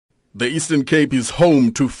The Eastern Cape is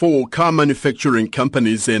home to 4 car manufacturing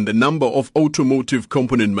companies and a number of automotive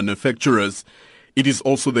component manufacturers. It is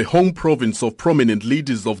also the home province of prominent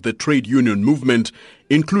leaders of the trade union movement,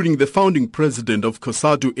 including the founding president of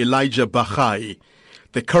COSATU, Elijah Bachai.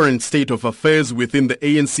 The current state of affairs within the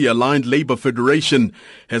ANC-aligned Labour Federation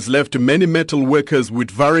has left many metal workers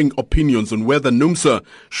with varying opinions on whether NUMSA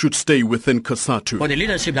should stay within COSATU. For the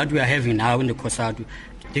leadership that we are having now in the COSATU,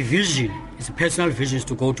 the vision is a personal vision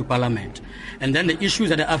to go to Parliament. And then the issues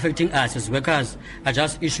that are affecting us as workers are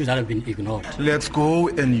just issues that have been ignored. Let's go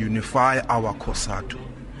and unify our COSATU.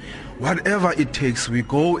 Whatever it takes, we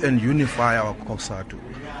go and unify our COSATU.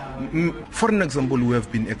 For an example, we have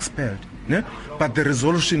been expelled. But the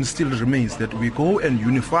resolution still remains that we go and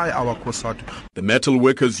unify our COSATU. The Metal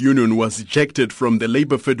Workers Union was ejected from the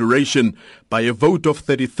Labour Federation by a vote of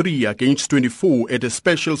 33 against 24 at a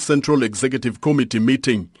special Central Executive Committee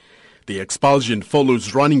meeting. The expulsion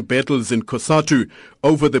follows running battles in COSATU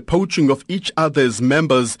over the poaching of each other's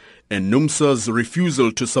members and NUMSA's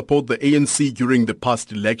refusal to support the ANC during the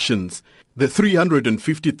past elections. The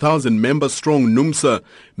 350,000 member strong NUMSA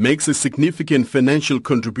makes a significant financial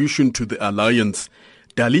contribution to the alliance.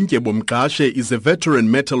 Dalindyebo Mqashe is a veteran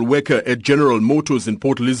metal worker at General Motors in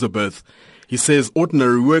Port Elizabeth. He says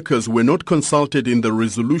ordinary workers were not consulted in the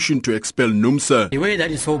resolution to expel NUMSA. The way that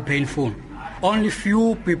is so painful, only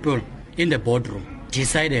few people in the boardroom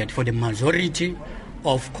decided for the majority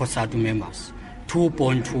of COSATU members,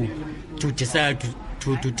 2.2, to decide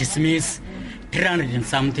to dismiss 300 and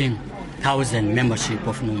something thousand membership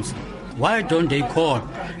of NUMSA. Why don't they call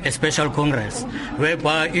a special congress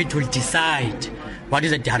whereby it will decide what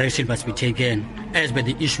is the direction must be taken as per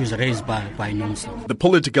the issues raised by NUMSA? The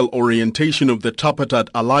political orientation of the Tripartite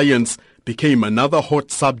Alliance became another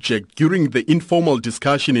hot subject during the informal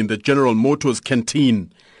discussion in the General Motors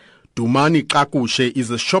canteen. Dumani Kakushe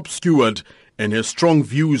is a shop steward and has strong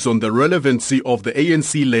views on the relevancy of the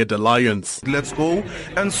ANC-led alliance. Let's go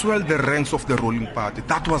and swell the ranks of the ruling party.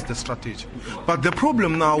 That was the strategy. But the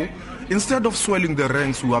problem now, instead of swelling the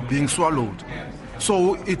ranks, we are being swallowed.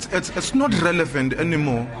 So it's not relevant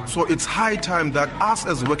anymore. So it's high time that us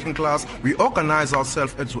as working class, we organize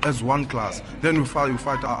ourselves as one class. Then we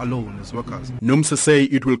fight alone as workers. NUMSA say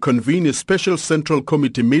it will convene a special Central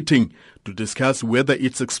Committee meeting to discuss whether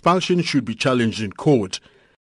its expulsion should be challenged in court.